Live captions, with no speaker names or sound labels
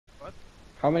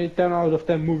How many 10 out of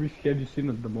 10 movies have you seen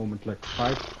at the moment? Like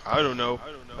 5? I don't know.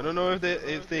 I don't know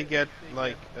if they get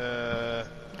like I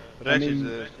mean,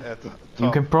 registered at the You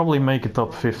top. can probably make a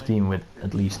top 15 with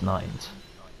at least 9s. Yes,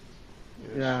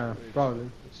 yeah, wait, probably.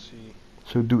 let's see.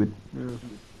 So do it.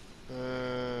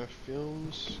 Yeah.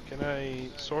 Films. Can I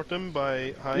sort them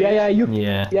by Yeah,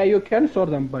 highest? yeah, you can sort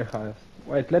them by highest.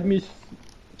 Wait, let me. You know,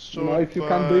 Sort if you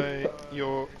can do by it.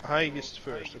 your highest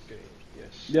first. Okay.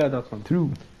 Yes. Yeah, that one.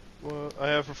 True. Well, I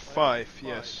have a 5.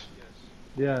 Yes.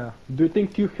 Yeah. Do you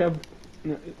think you have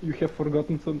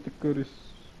forgotten something or is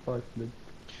 5 maybe?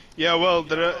 Yeah. Well,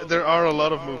 there are a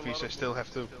lot of movies I still have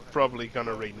to probably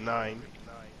gonna rate 9.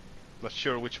 Not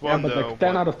sure which Yeah, one but though. like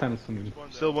 10 but out of 10 is something.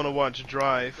 still wanna watch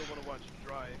Drive,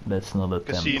 That's not a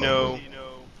 10 Casino. probably.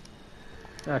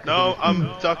 Yeah, No, I'm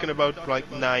Hmm. talking about like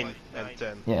 9 and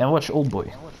 10. Yeah, and watch Oldboy.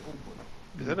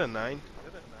 Is that a 9?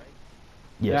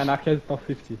 Yes. Yeah, and I had top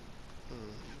 50.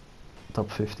 Top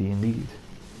 50 indeed.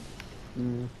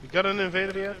 Mm. You got an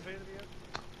invader yet?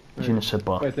 Je ne sais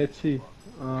pas. Wait, let's see.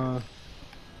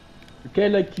 Okay,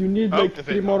 like you need Oh, like 3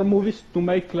 invader. more movies to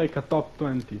make like a top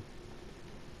 20.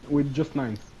 With just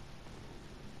 9s.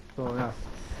 So yeah.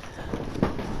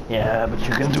 Yeah, but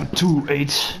you can do 2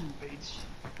 8s.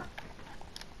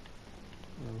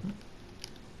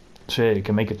 So yeah, you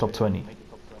can make a top 20.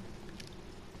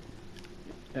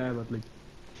 Yeah, but like.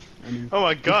 I mean, Oh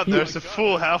my god, you- there's a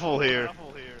full Havel here.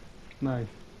 Nice.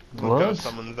 I'm gonna What?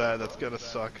 summon that, that's gonna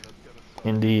suck.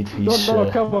 Indeed, No, he's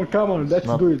no, come on, let's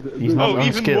not- do it. he's do not it. Oh, even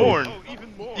unskilled. Morn!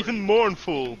 Even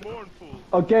Mournful!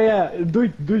 Okay, yeah, do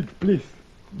it, please.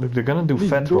 Look, they're gonna do Please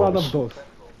fat do one rolls. of those.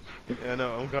 Yeah,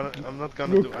 no, I'm not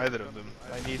gonna Look. do either of them.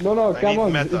 I need, No, I come need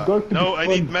on, meta. it's going to No, be I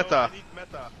need fun. meta.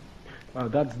 Oh,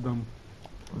 that's dumb.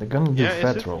 They're gonna do Yeah, is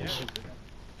fat it? rolls.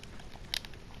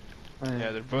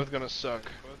 Yeah, they're both gonna suck.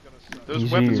 Those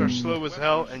He's weapons here. are slow as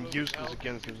hell and useless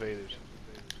against invaders.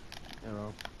 You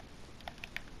know.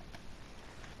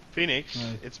 Phoenix,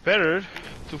 Right. it's better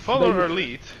to follow Maybe- our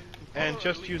lead and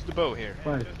just use the bow here.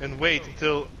 Right. And wait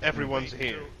until everyone's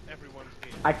here.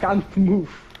 I can't move.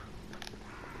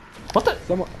 What the?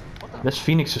 Someone, That's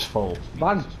Phoenix's fault.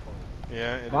 Van,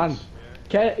 Yeah, it Van,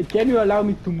 is. can you allow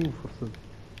me to move or something?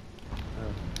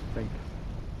 Thank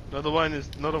you. Another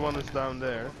one is down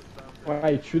there.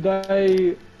 Wait, should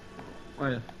I?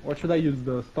 Wait, what should I use?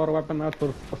 The star weapon art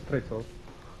or straight sword?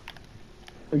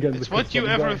 Again, It's because what you some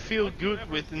ever guy- feel good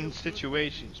with in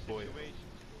situations, boy.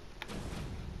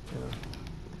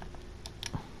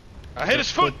 I hit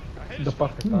his foot! The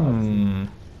perfect art. Hmm.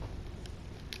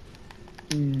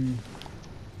 Hmm.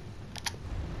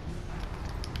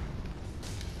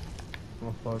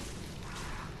 Oh fuck.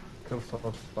 Curse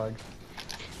of spikes.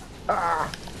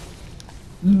 Ah!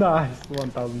 Nice!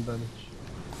 1000 damage.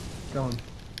 Come on.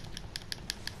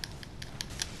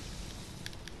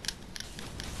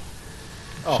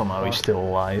 Oh, Somehow he's fuck. still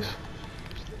alive.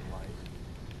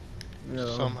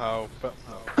 Yeah. Somehow, but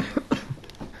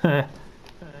no.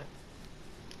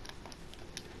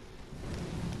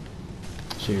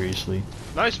 Seriously.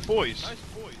 Nice boys.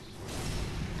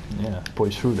 Yeah,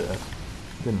 boys through there.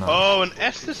 Good enough. Oh, an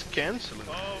Estes canceling.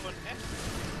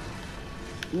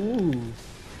 Ooh.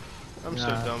 I'm so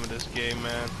Yeah. done with this game,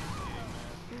 man.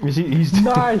 He's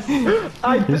Nice!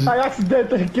 I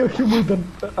accidentally killed him with an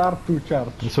R2 charge.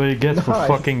 That's what you get for Nice.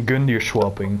 fucking Gundyr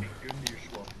swapping.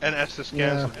 And Estes Yeah.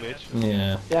 cancelled, bitch.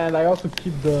 Yeah. Yeah, and I also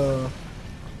keep the...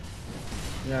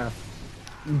 Yeah.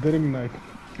 The ring knife.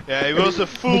 Yeah, he was a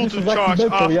fool This to is charge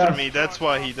accidental, after yeah. me, that's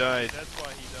why he died.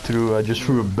 True, I just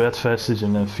threw a bad vestige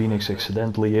and then Phoenix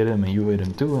accidentally hit him and you hit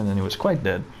him too and then he was quite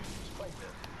dead.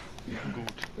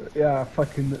 Good. Yeah,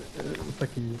 fucking...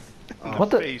 fucking... In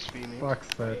What the- face, Phoenix.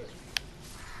 Fuck's sake.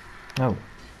 No.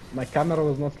 My camera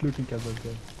was not looking at that guy.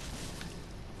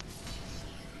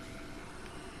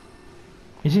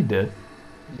 Is he dead?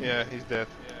 Yeah, he's dead.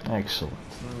 Excellent.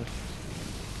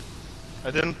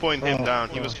 I didn't point him Oh, down,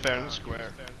 he oh. was fair and square.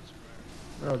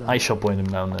 Well done. I shall point him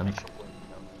down then.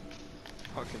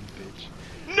 Fucking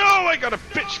bitch. No, I got a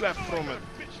bitch left from it.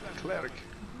 Cleric.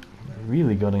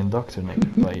 Really got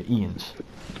indoctrinated by Ian's.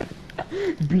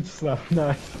 Beach slap,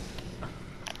 nice.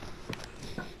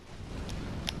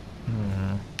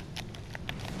 Hmm.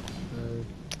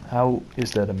 How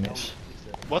is that a miss?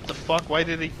 What the fuck? Why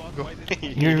did he go?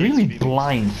 You're really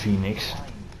blind, Phoenix.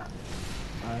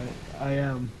 I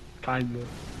am kinda.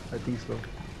 I think so.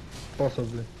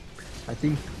 Possibly. I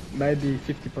think maybe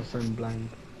 50% blind.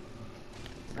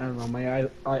 I don't know.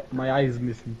 My eye is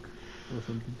missing or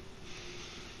something.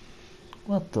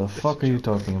 What the fuck are you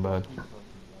talking about?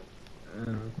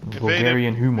 Invader.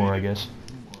 Bulgarian humor, I guess.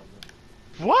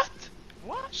 What?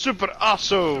 Super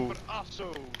asso.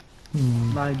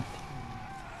 9.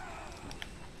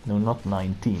 No, not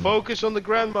 19. Focus on the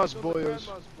grandmas, boys.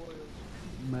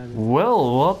 Maybe.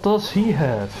 Well, what does he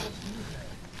have?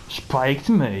 Spiked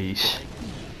mace.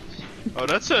 Oh,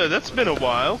 that's been a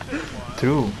while.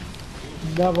 2.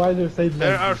 Now why do you say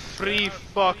There like are this? 3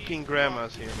 fucking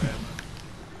grandmas here, man.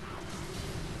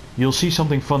 You'll see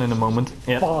something fun in a moment.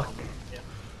 Yeah. Fuck.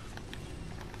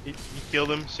 You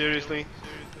killed him, seriously?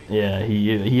 Yeah,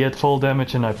 he had fall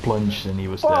damage and I plunged and he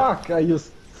was dead. Fuck! I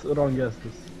used wrong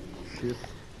guesses. Shit.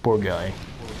 Poor guy.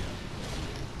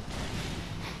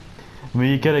 I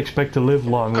mean, you can expect to live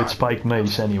long with spiked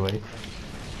mace anyway.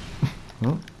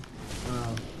 Hmm?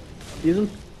 Isn't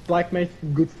Black Mage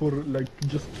good for like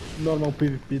just normal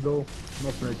PvP though?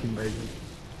 Not like invasion.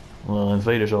 Well,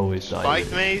 invaders always die.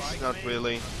 Spike maze? Not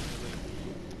really.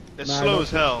 It's Nah, slow not as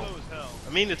hell.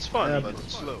 I mean, it's fun, Yeah, but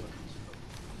it's slow.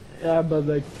 Yeah, but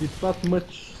like it's not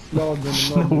much slower than a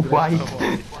Snow normal White.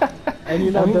 dragon. And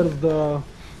you know I mean- there's the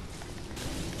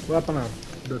weapon art.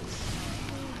 That's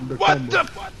the What combo. the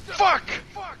fuck?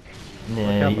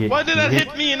 Yeah, Why did that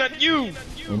hit me and not you?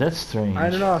 Yeah, that's strange. I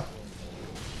don't know.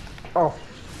 Oh,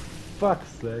 fuck's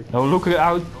sake. Oh, look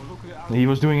out! He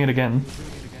was doing it again.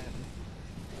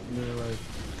 Yeah, like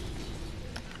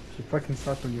she fucking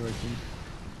sat on you, I think.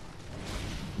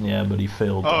 Yeah, but he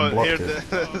failed Oh, and blocked here,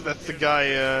 it. that's the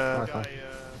guy Okay.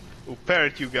 who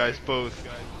paired you guys both.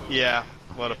 Yeah,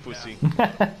 what a pussy.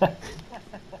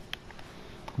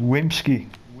 Wimpski.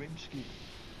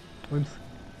 Once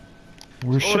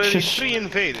We're Already such 3 a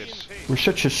invaders. we're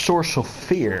such a source of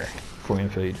fear for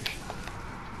invaders.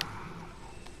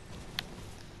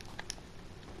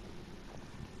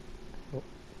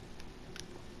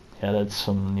 Yeah, that's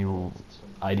some new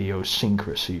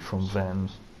idiosyncrasy from Van.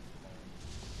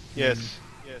 Yes,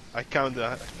 I count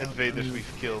the invaders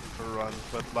we've killed per run,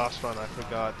 but last run I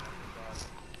forgot.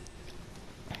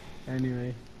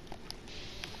 anyway.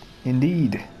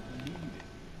 Indeed.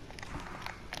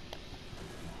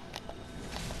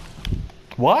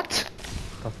 What?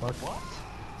 The fuck?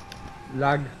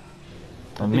 Lag.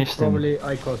 I think missed him. probably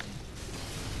I caused.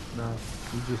 No,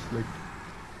 you just like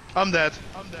I'm dead.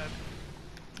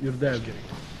 you're dead.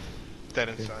 Dead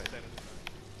inside.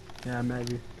 Yeah,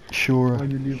 maybe. Sure. When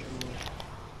you leave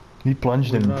He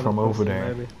plunged with him another from over person,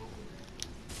 there. maybe.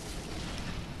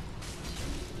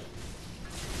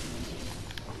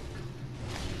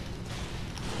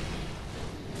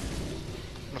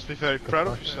 Must be very proud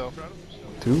of yourself.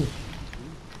 2.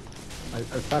 I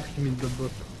tapped him in the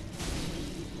butt.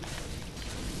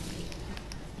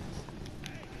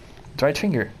 Right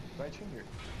finger.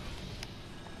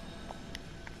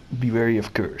 Be wary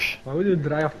of curse. Why would you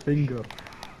dry a finger?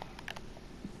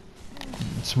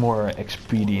 It's more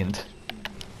expedient.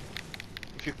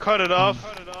 If you cut it off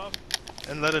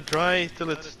and let it dry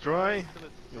till it's dry,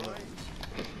 you'll know.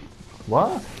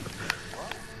 What?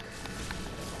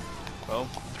 Well,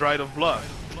 dried of blood.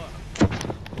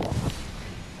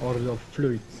 Or the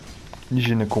fluid.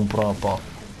 Je ne comprends pas.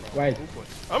 Wait,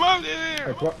 I'm out here!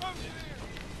 wait, what?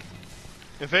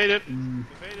 Invaded.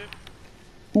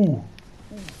 Ooh.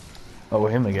 Oh,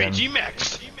 him again. PG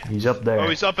Max. He's up there. Oh,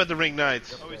 he's up at the ring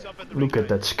knights. Look at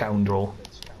that scoundrel.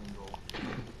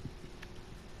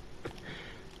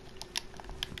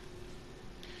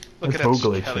 Look at That's that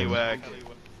Vogelish, scallywag.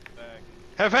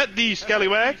 Have had these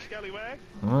scallywag.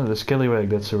 Oh, the Scallywag,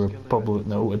 that's a Republic,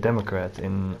 no, a Democrat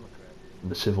in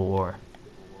the Civil War.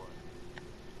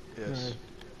 Yes.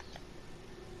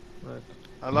 Right.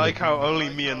 I like how only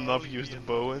me and Nov used the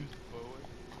Bowen.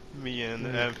 Me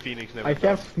and Phoenix never. I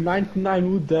have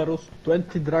 99 wood arrows,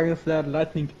 20 dragon slayer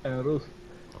lightning arrows.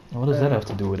 What does that have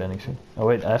to do with anything? Oh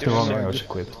wait, I have the Just wrong like arrows this.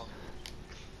 equipped.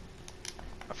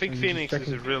 I think I'm just Phoenix is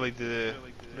checking. really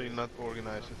not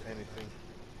organized with anything.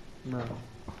 No.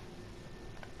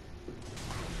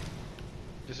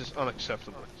 This is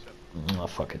unacceptable. Oh,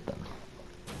 fuck it then.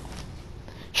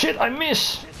 Shit, I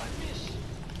miss!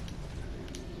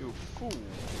 You fool.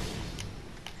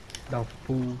 The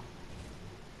fool.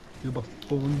 You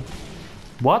buffoon.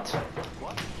 What?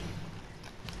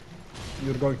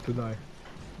 You're going to die.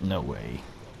 No way.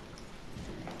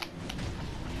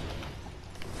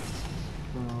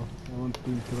 No, I want to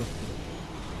interrupt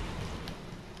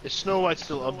you. Is Snow White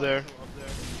still up there?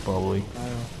 Probably. I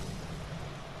know.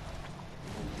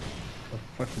 The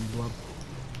fucking blood.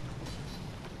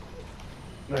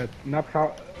 Right, not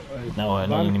how. No, I Van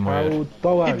don't anymore. how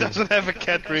tall He are you? doesn't have a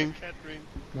cat ring,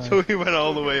 Right. so he went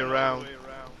all the way around.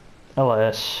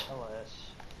 LS.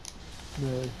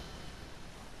 No.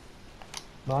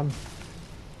 Van,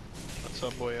 What's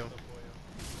up, boyo?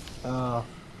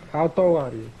 how tall are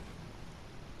you?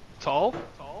 Tall?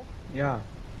 Yeah.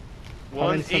 How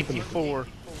many centimeters? 184.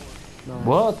 No,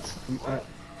 What?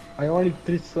 I only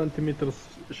 3 centimeters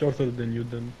shorter than you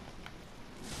then.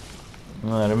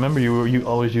 I remember you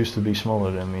always used to be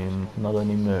smaller than me, and not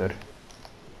anymore.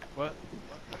 What?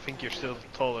 I think you're still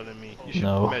taller than me. You should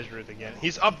No. measure it again.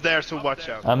 He's up there, so watch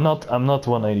out. I'm not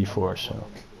 184, so.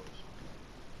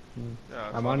 Yeah,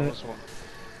 I I'm thought on it it. was one.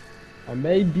 I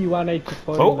may be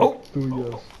 184 Oh, in like 2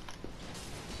 years.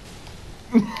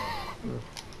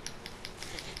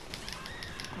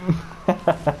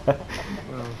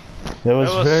 That was,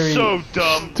 That was very so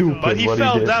dumb. stupid But he what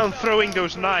fell he did. down throwing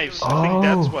those knives. I think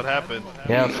that's what happened.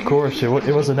 Yeah, of course. It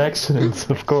was an accident,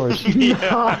 of course.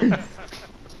 Nice!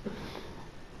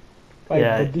 Wait,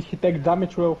 Yeah. but did he take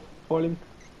damage while falling?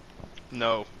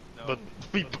 No. But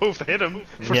we both hit him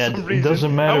for Yeah, some it reason.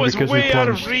 doesn't matter I was because we way out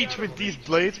of plunged. reach with these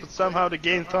blades, but somehow the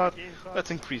game thought, let's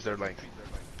increase their length.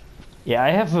 Yeah, I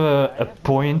have a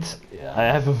point. I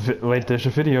have wait. There's a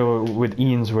video with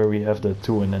Ian's where we have the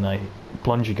two, and then I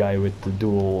plunge a guy with the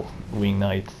dual wing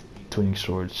knight twinning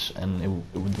swords, and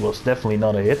it was definitely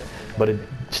not a hit, but it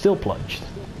still plunged.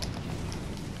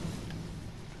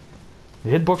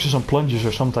 The hitboxes on plunges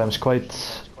are sometimes quite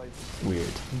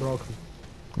weird. Broken.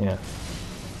 Yeah.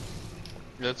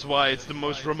 That's why it's the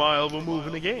most reliable move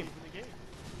in the game.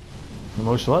 The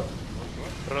most what?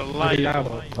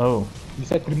 Reliable. Oh. You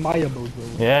said reliable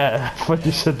though. Yeah, but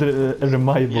you said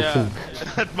reliable Yeah, too.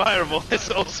 admirable is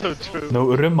also true.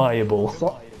 No, reliable.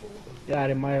 So, yeah,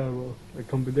 reliable. A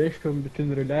combination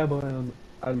between reliable and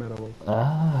admirable.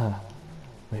 Ah.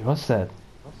 Wait, what's that?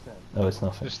 Oh, it's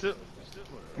nothing. There's still...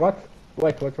 What?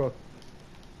 Wait, what?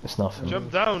 It's nothing.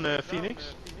 Jump down,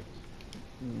 Phoenix.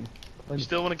 You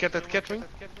still want to get that Catring?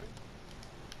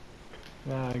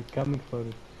 Yeah, I'm coming for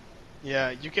it.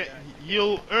 Yeah,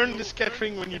 you'll earn this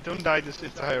Catring when you don't die this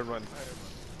entire run.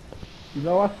 You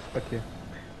know what? Okay.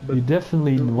 But, You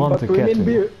definitely want to we catch mean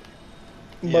it.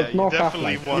 Yeah, but you no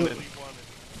definitely Half-Life. want it.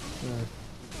 Yeah.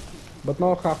 But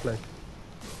no Half-Life.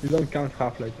 You don't count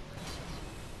Half-Life.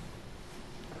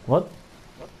 What?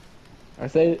 I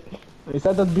said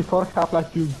that before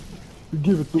Half-Life you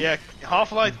give it to... Yeah,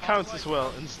 Half-Life counts as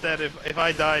well. Instead, if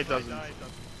I die, it doesn't.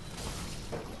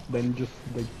 Then just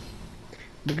like...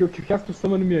 Look, you have to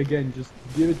summon me again, just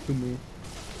give it to me.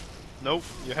 Nope,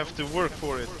 you have to work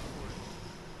for it.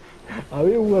 I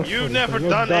will work for You've it, never I'm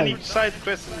not done any dying. side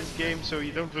quests in this game, so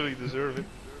you don't really deserve it.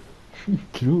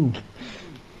 True.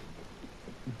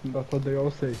 That's what they all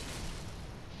say.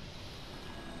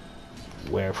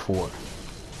 Wherefore?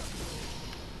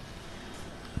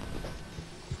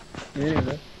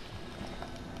 Anyway.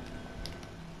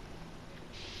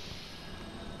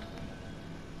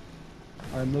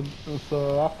 I'm not...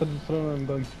 So after this run I'm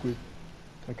going to quit.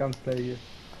 I can't play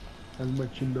as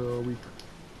much in the week.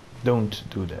 Don't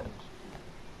do that.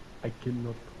 I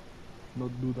cannot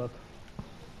not do that.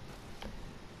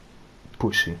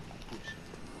 Pussy.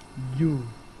 You.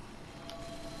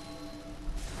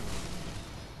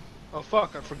 Oh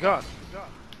fuck, I forgot.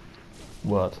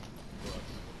 What?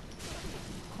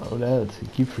 Oh, that. You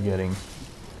keep forgetting.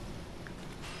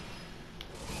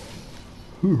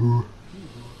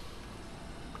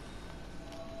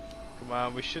 Come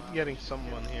on, we should be getting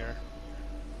someone here.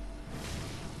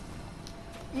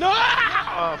 No!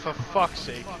 Oh, for fuck's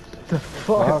sake. The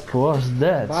fuck? What was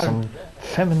that? Bark. Some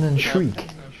feminine shriek.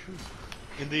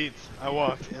 Indeed, I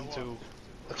walked into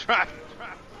a trap.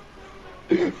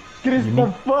 Chris,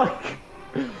 the fuck?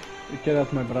 Okay,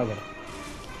 that's my brother.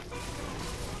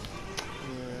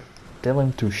 Tell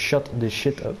him to shut this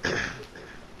shit up.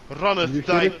 Runneth You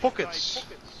thy hear it? pockets.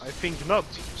 I think not,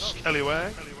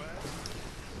 scallywag.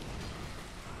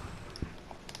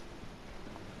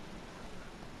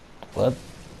 What?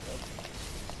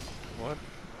 What?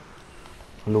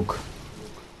 Look.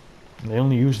 They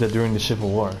only used that during the Civil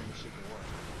War.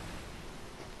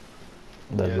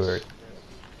 That Yes. word.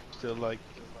 Still like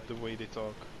the way they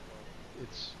talk.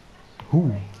 It's Who?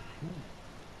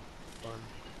 fun.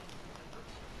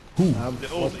 Who? The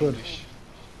old what word? English.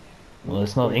 Well,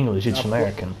 it's not English, it's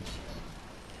American.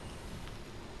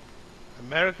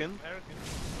 American?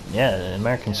 Yeah, the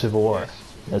American Civil War.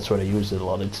 That's where they used it a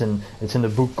lot. It's in the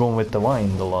book Gone with the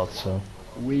Wind a lot, so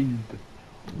Wind.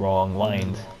 wrong,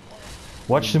 wind.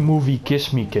 Watch the movie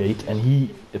Kiss Me Kate and he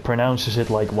pronounces it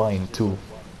like wine too.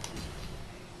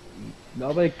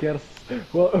 Nobody cares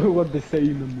what they say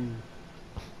in the movie.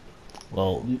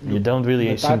 Well, you don't really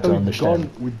The seem title to is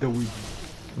understand. Gone with the Wind.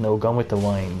 No, Gone with the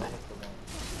Wind.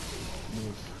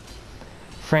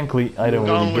 Frankly, I don't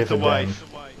Gone really with give the a damn. wife.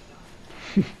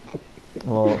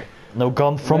 Well, no,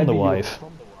 Gone from the Maybe you- Wife.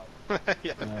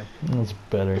 Yeah. That's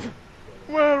better.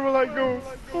 Where will I go?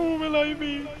 Who will I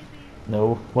be?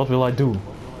 No, what will I do?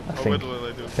 I Oh, think, what will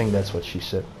I do? I think that's what she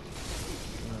said.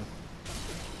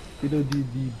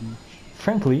 PWD beach.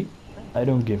 Frankly, I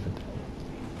don't give it.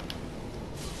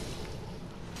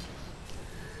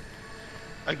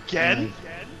 Again?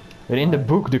 But in the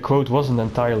book, the quote wasn't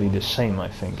entirely the same, I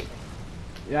think.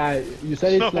 Yeah, you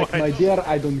said it's No, like, I- my dear,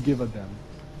 I don't give a damn.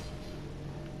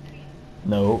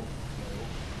 No.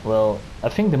 Well, I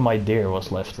think the my dear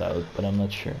was left out, but I'm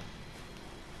not sure.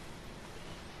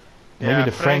 Maybe Yeah,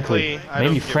 the frankly, I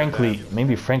don't give a damn.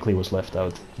 maybe frankly was left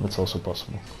out. That's also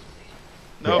possible.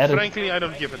 No, added- frankly, I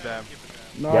don't give a damn.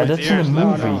 No, Yeah, it's that's in the Here's no,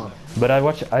 movie. no. But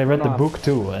I read the No. book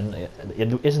too, and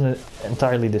it isn't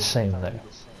entirely the same there.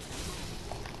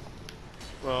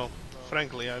 Well,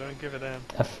 frankly, I don't give a damn.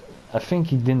 I think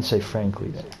he didn't say frankly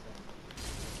there.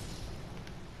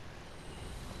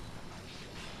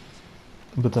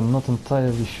 But I'm not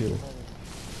entirely sure.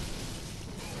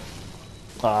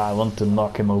 Ah, I want to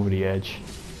knock him over the edge.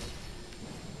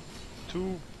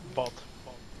 Two bot.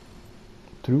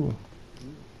 True.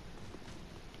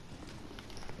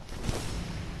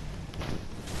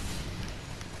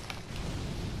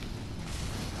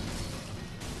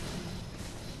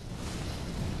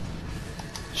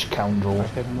 Scoundrel. I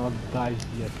have not died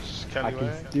yet. I can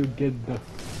Scallywag. still get the...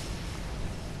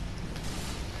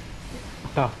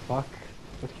 The fuck?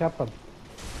 What happened?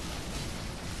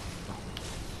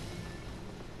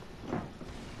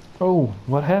 Oh,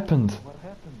 what happened?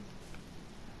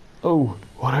 Oh,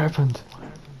 what happened?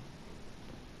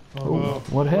 Oh, Whoa,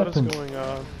 what happened? What is going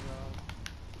on?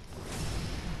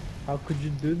 How could you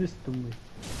do this to me?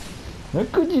 How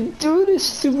could you do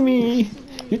this to me?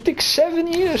 You took 7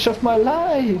 years of my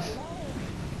life.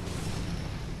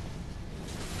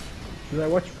 Should I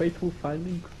watch Fateful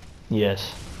Findings?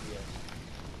 Yes.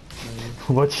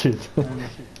 Watch it.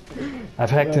 I've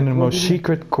hacked in the most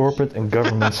secret corporate and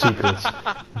government secrets.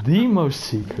 The most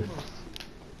secret.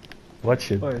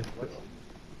 Watch it.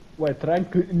 Wait,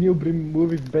 rank new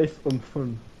movies based on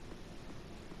fun.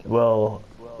 Well,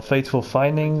 Fateful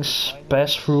Findings,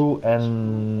 Pass Through,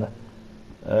 and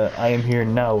I Am Here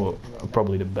Now are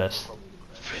probably the best.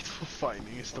 Fateful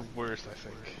Finding is the worst, I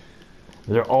think.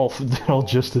 They're all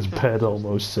just as bad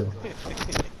almost. So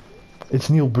it's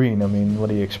Neil Breen. I mean, what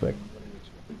do you expect?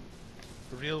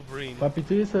 Real Breen.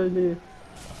 Papiti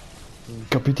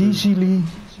Capitizili.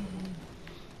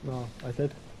 No, I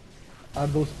said, are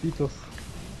those pizzas?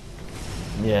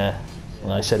 Yeah,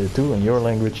 and I said it too in your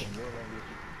language.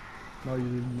 No, you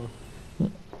didn't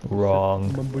know.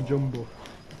 Wrong. Mumbo jumbo.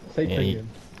 Say it Yeah, again.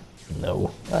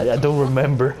 No, I don't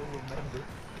remember.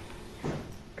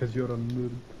 Cause you're a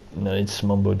nerd. No, it's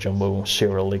mumbo jumbo,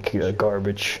 Cyrillic,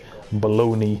 garbage,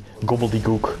 baloney,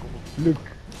 gobbledygook. Look,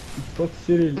 it's called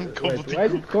Cyrillic. Wait, why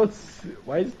is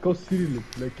it called Cyrillic?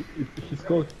 Like, he's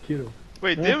called Kirill.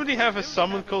 Wait, didn't we have a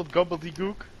summon called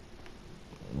Gobbledygook?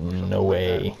 No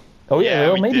way. Oh yeah, Yeah,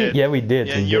 well we maybe. did. Yeah, we did.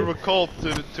 Yeah, we you did. recalled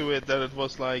to it that it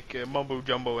was like Mumbo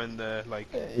Jumbo and like...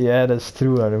 Yeah, that's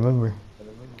true. I remember.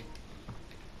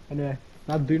 Anyway,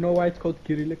 now do you know why it's called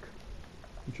Cyrillic?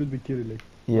 It should be Cyrillic.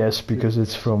 Yes, because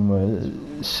it's from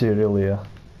Cyrilia.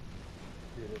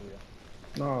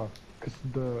 No, cause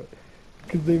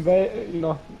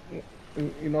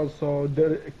you know, so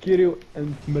the Kirill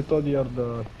and Metodi are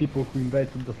the people who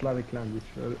invented the Slavic language,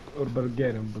 or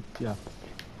Bulgarian, but yeah.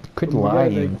 Quit From there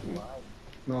they- lying.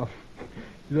 No,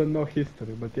 you don't know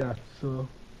history, but yeah, so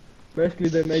basically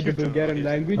they made the Bulgarian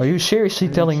language. Are you seriously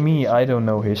telling me I don't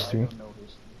know history?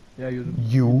 Yeah, you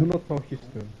You? do not know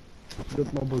history. You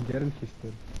don't know Bulgarian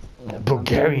history.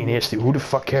 Bulgarian history? Who the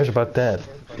fuck cares about that?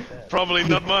 Probably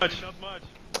not much.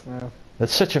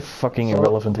 That's such a fucking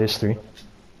irrelevant history.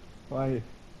 Why?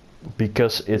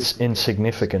 Because it's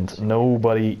insignificant.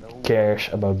 Nobody cares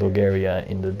about Bulgaria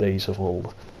in the days of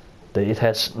old. It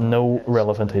has no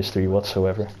relevant history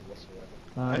whatsoever.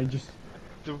 I just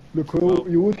Do- look.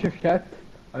 You would have had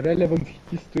a relevant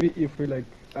history if we like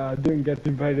didn't get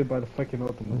invaded by the fucking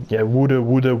Ottomans. Yeah, woulda,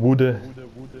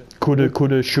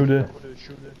 coulda, shoulda.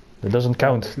 That doesn't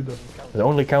count. Shoulda. It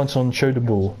only counts on show the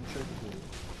bull.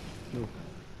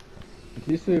 At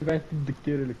least we invented the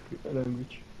Cyrillic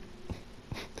language.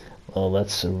 Well,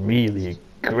 that's a really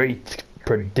great,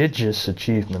 prodigious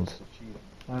achievement.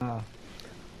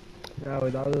 Yeah,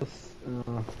 without us,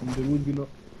 there would be no,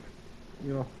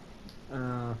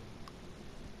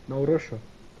 no Russia.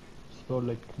 So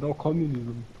like no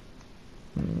communism.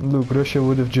 Look, Russia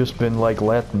would have just been like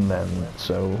Latin then,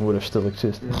 so would have still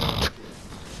existed.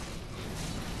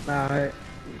 Nah,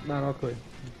 not quite.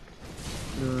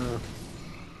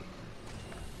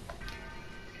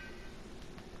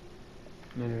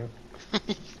 Anyway.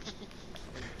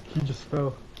 He just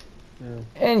fell. Yeah.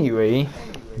 Anyway,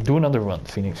 do another one,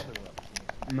 Phoenix.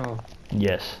 No.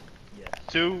 Yes.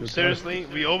 2? Seriously?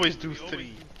 We always do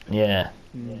 3. Yeah.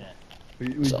 Mm.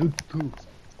 We So- do 2.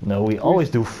 No, we always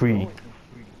do 3.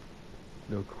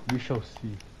 Look, we shall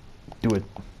see. Do it.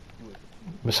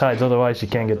 Besides, otherwise you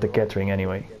can't get the catering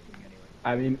anyway.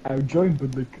 I mean, I'll join,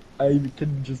 but like, I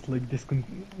can just like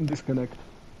disconnect.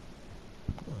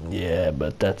 Yeah,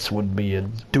 but that would be a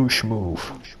douche move.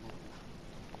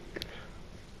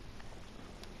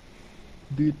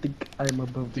 Do you think I'm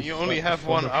above Do this? you only have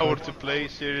sort 1 of hour fight? to play?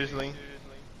 Seriously?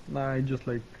 Nah, I just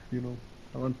like, you know,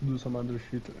 I want to do some other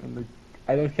shit and like,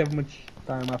 I don't have much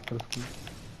time after school.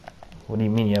 What do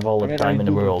you mean you have all I the mean, time I in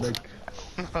the do, but, world?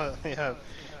 Yeah.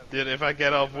 Dude, if I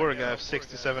get off work, I have 6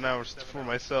 to 7 hours for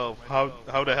myself. How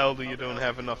the hell do you don't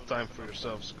have enough time for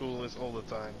yourself? School is all the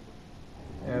time.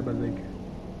 Yeah, but like,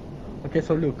 okay,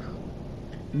 so look,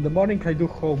 in the morning I do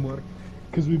homework,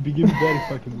 cause we begin very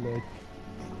fucking late.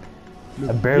 Look,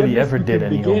 I barely the earliest ever we did can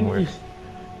any begin homework.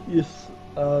 Is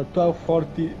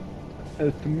 12:40,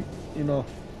 you know.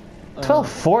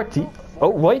 12:40? Oh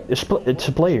wait, it's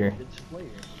a player.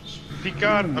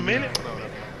 Picard, a minute? No, no.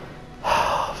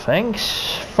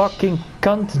 Thanks, fucking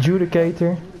cunt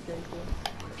adjudicator.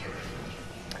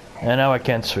 And now I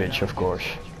can't switch, of course.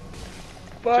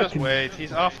 Just Fucking wait,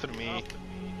 he's after me.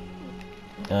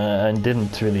 I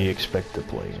didn't really expect the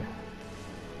player.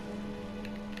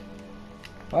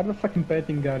 Why the fucking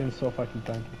painting guardian so fucking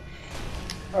tanky?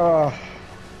 Ah,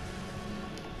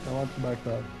 I want to back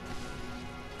up.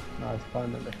 Nice,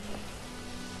 finally.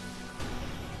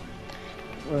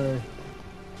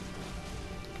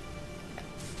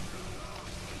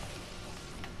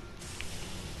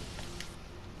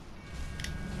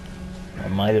 I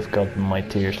might have gotten my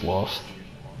tears lost.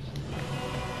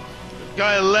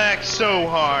 Guy lags so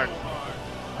hard.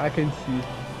 I can see.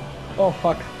 Oh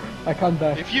fuck, I can't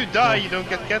die. If you die, you don't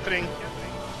get catering.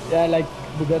 Yeah, like,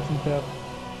 but that's unfair.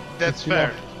 That's You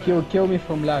know, fair. kill me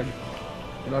from lag.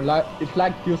 You know, lag, if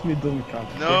lag kills me, do it,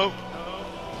 can't. No.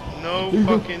 No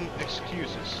fucking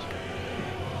excuses.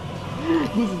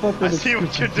 This is not I an see what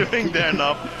excuse. you're doing there,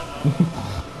 Nop.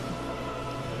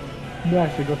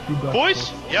 Nice, I got 2 dark Boys?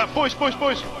 spots. Yeah, boys.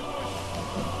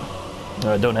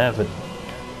 No, I don't have it.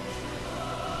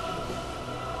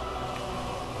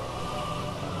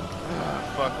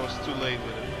 Fuck, I was too late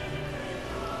with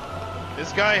it.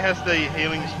 This guy has the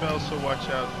healing spell, so watch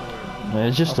out for it.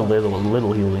 It's just a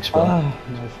little healing spell. Ah,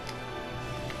 nice.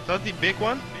 Is that the big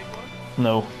one?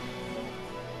 No.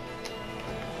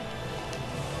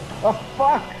 Oh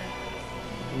fuck!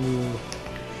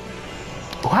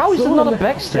 How is it not a Someone-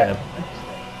 backstab?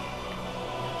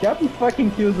 Captain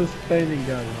fucking kills the standing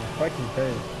guy, man. Fucking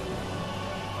pain.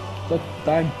 That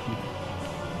time keep.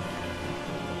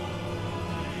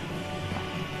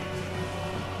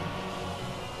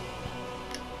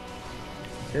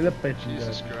 Kill the patch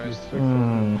Jesus guy. Christ.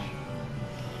 Hmm.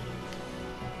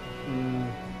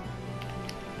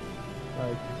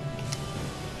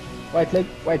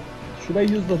 Wait, should I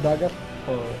use the dagger?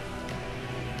 Or...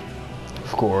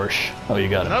 Of course. Oh, you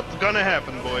got it. Not gonna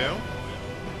happen, boyo.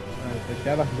 Right, I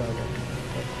have a dagger.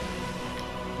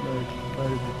 No,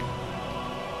 where is it?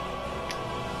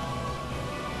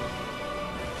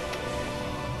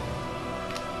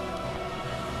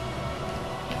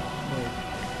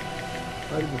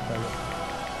 Where is the dagger?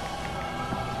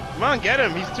 Come on, get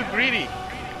him. He's too greedy.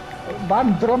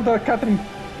 Van, drop the Catherine.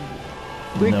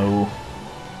 Quick, No.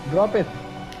 drop it.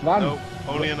 Van, No,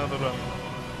 only another run.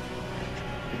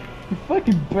 you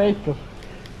fucking breaker.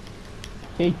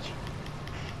 Hate you.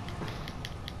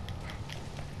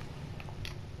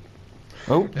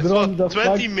 Oh. It's Drop the what,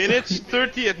 20 fuck- minutes?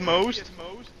 30 at most?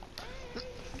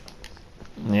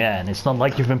 Yeah, and it's not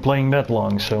like you've been playing that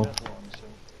long, so.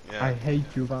 Yeah. I hate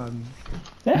you, Van.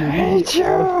 I hate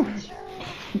you!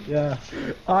 Yeah,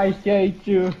 I hate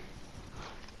you.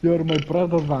 You're my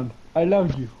brother, Van. I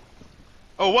love you.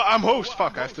 Oh, what? I'm host.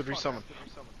 Fuck, I have to resummon.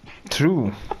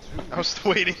 True. I was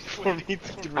waiting for me to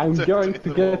I'm return going to to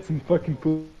the get wall. some fucking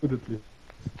food at least.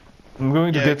 I'm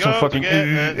going to Yeah, get some go fucking to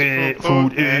get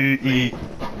food. food.